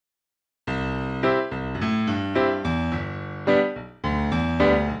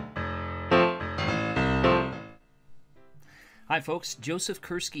Hi folks, Joseph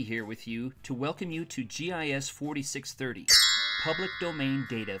Kursky here with you to welcome you to GIS 4630, Public Domain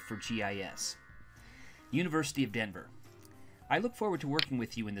Data for GIS. University of Denver. I look forward to working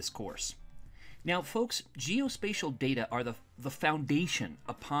with you in this course. Now folks, geospatial data are the foundation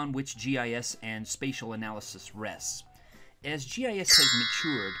upon which GIS and spatial analysis rests. As GIS has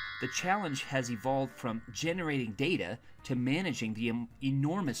matured, the challenge has evolved from generating data to managing the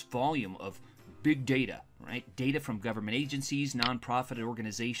enormous volume of big data, right? Data from government agencies, nonprofit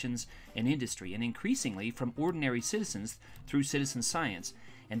organizations, and industry, and increasingly from ordinary citizens through citizen science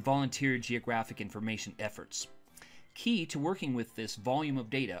and volunteer geographic information efforts. Key to working with this volume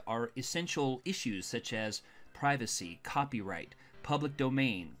of data are essential issues such as privacy, copyright, public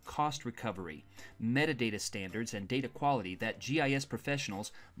domain, cost recovery, metadata standards, and data quality that GIS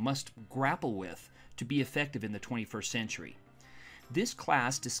professionals must grapple with to be effective in the 21st century. This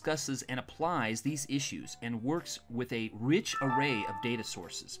class discusses and applies these issues and works with a rich array of data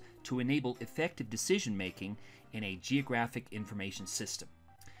sources to enable effective decision-making in a geographic information system.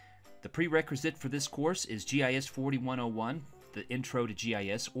 The prerequisite for this course is GIS 4101, the Intro to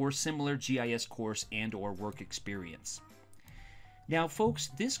GIS, or similar GIS course and/or work experience. Now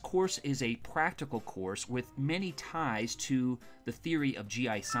folks, this course is a practical course with many ties to the theory of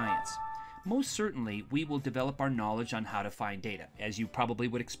GI science. Most certainly, we will develop our knowledge on how to find data, as you probably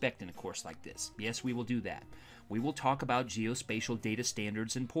would expect in a course like this. Yes, we will do that. We will talk about geospatial data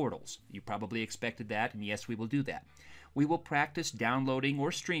standards and portals. You probably expected that, and yes, we will do that. We will practice downloading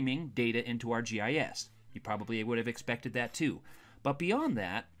or streaming data into our GIS. You probably would have expected that too. But beyond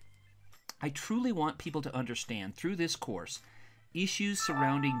that, I truly want people to understand through this course issues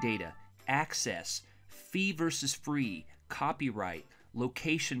surrounding data, access, fee versus free, copyright,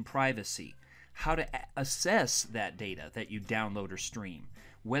 location privacy, how to assess that data that you download or stream,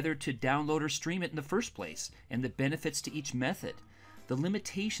 whether to download or stream it in the first place, and the benefits to each method, the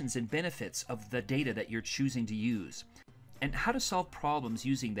limitations and benefits of the data that you're choosing to use, and how to solve problems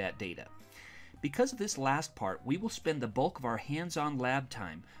using that data. Because of this last part, we will spend the bulk of our hands-on lab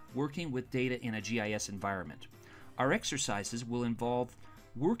time working with data in a GIS environment. Our exercises will involve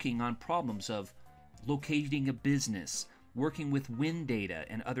working on problems of locating a business, working with wind data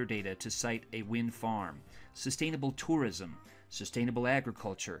and other data to site a wind farm, sustainable tourism, sustainable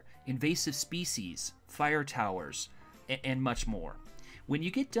agriculture, invasive species, fire towers, and much more. When you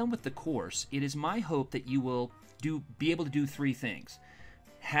get done with the course, it is my hope that you will be able to do three things.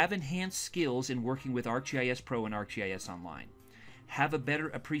 Have enhanced skills in working with ArcGIS Pro and ArcGIS Online. Have a better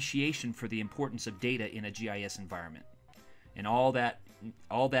appreciation for the importance of data in a GIS environment, and all that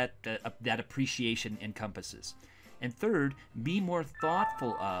appreciation encompasses. And third, be more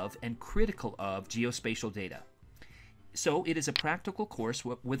thoughtful of and critical of geospatial data. So it is a practical course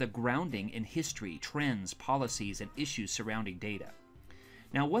with a grounding in history, trends, policies, and issues surrounding data.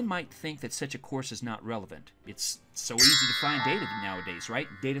 Now, one might think that such a course is not relevant. It's so easy to find data nowadays, right?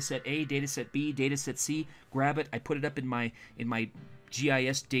 Dataset A, dataset B, dataset C, grab it, I put it up in my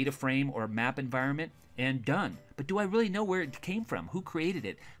GIS data frame or map environment, and done. But do I really know where it came from? Who created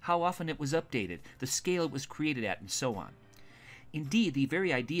it? How often it was updated? The scale it was created at, and so on. Indeed, the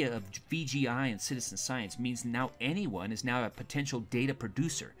very idea of VGI and citizen science means now anyone is now a potential data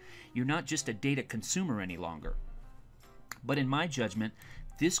producer. You're not just a data consumer any longer. But in my judgment,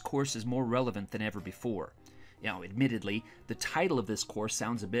 this course is more relevant than ever before. Now, admittedly, the title of this course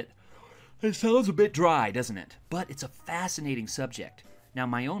sounds a bit dry, doesn't it? But it's a fascinating subject. Now,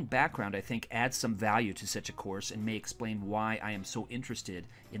 my own background, I think, adds some value to such a course and may explain why I am so interested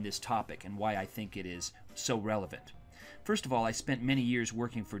in this topic and why I think it is so relevant. First of all, I spent many years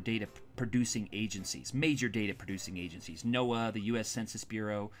working for data-producing agencies, major data-producing agencies, NOAA, the U.S. Census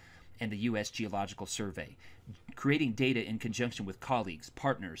Bureau, and the U.S. Geological Survey, creating data in conjunction with colleagues,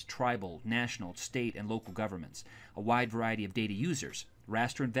 partners, tribal, national, state, and local governments, a wide variety of data users,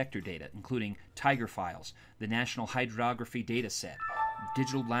 raster and vector data, including Tiger files, the National Hydrography Data Set,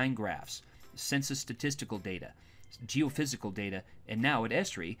 digital line graphs, census statistical data, geophysical data, and now at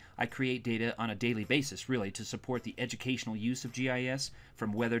Esri, I create data on a daily basis, really, to support the educational use of GIS,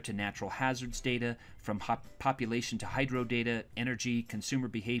 from weather to natural hazards data, from population to hydro data, energy, consumer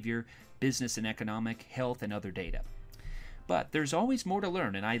behavior, business and economic, health, and other data. But there's always more to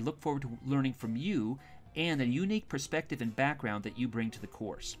learn, and I look forward to learning from you and the unique perspective and background that you bring to the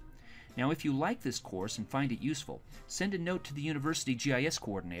course. Now, if you like this course and find it useful, send a note to the University GIS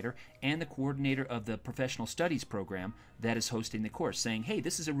coordinator and the coordinator of the Professional Studies program that is hosting the course, saying, hey,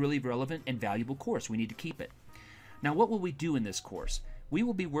 this is a really relevant and valuable course. We need to keep it. Now, what will we do in this course? We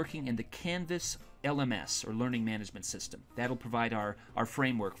will be working in the Canvas LMS, or Learning Management System. That'll provide our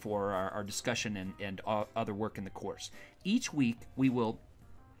framework for our discussion and other work in the course. Each week we will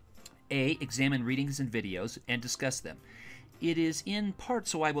examine readings and videos and discuss them. It is in part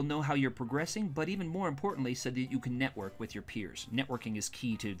so I will know how you're progressing, but even more importantly so that you can network with your peers. Networking is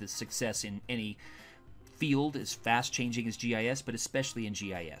key to the success in any field as fast changing as GIS, but especially in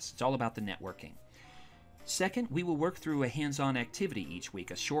GIS. It's all about the networking. Second, we will work through a hands-on activity each week,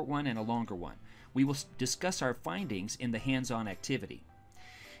 a short one and a longer one. We will discuss our findings in the hands-on activity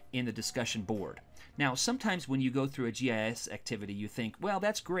in the discussion board. Now, sometimes when you go through a GIS activity, you think, well,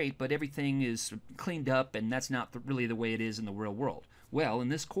 that's great, but everything is cleaned up and that's not really the way it is in the real world. Well, in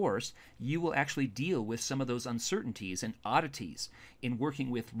this course, you will actually deal with some of those uncertainties and oddities in working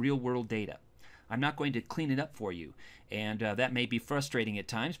with real-world data. I'm not going to clean it up for you, and that may be frustrating at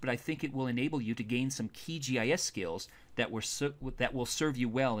times, but I think it will enable you to gain some key GIS skills that will serve you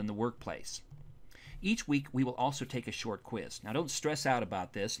well in the workplace. Each week, we will also take a short quiz. Now, don't stress out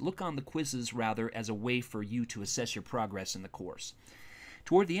about this. Look on the quizzes, rather, as a way for you to assess your progress in the course.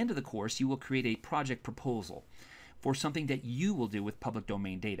 Toward the end of the course, you will create a project proposal for something that you will do with public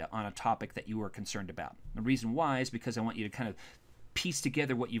domain data on a topic that you are concerned about. The reason why is because I want you to kind of piece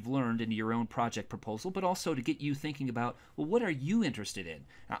together what you've learned into your own project proposal, but also to get you thinking about, well, what are you interested in?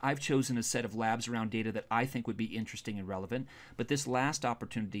 Now, I've chosen a set of labs around data that I think would be interesting and relevant, but this last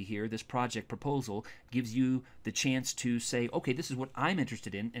opportunity here, this project proposal, gives you the chance to say, okay, this is what I'm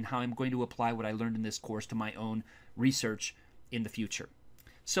interested in and how I'm going to apply what I learned in this course to my own research in the future.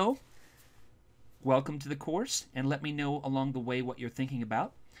 So, welcome to the course, and let me know along the way what you're thinking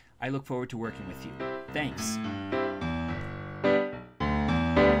about. I look forward to working with you. Thanks.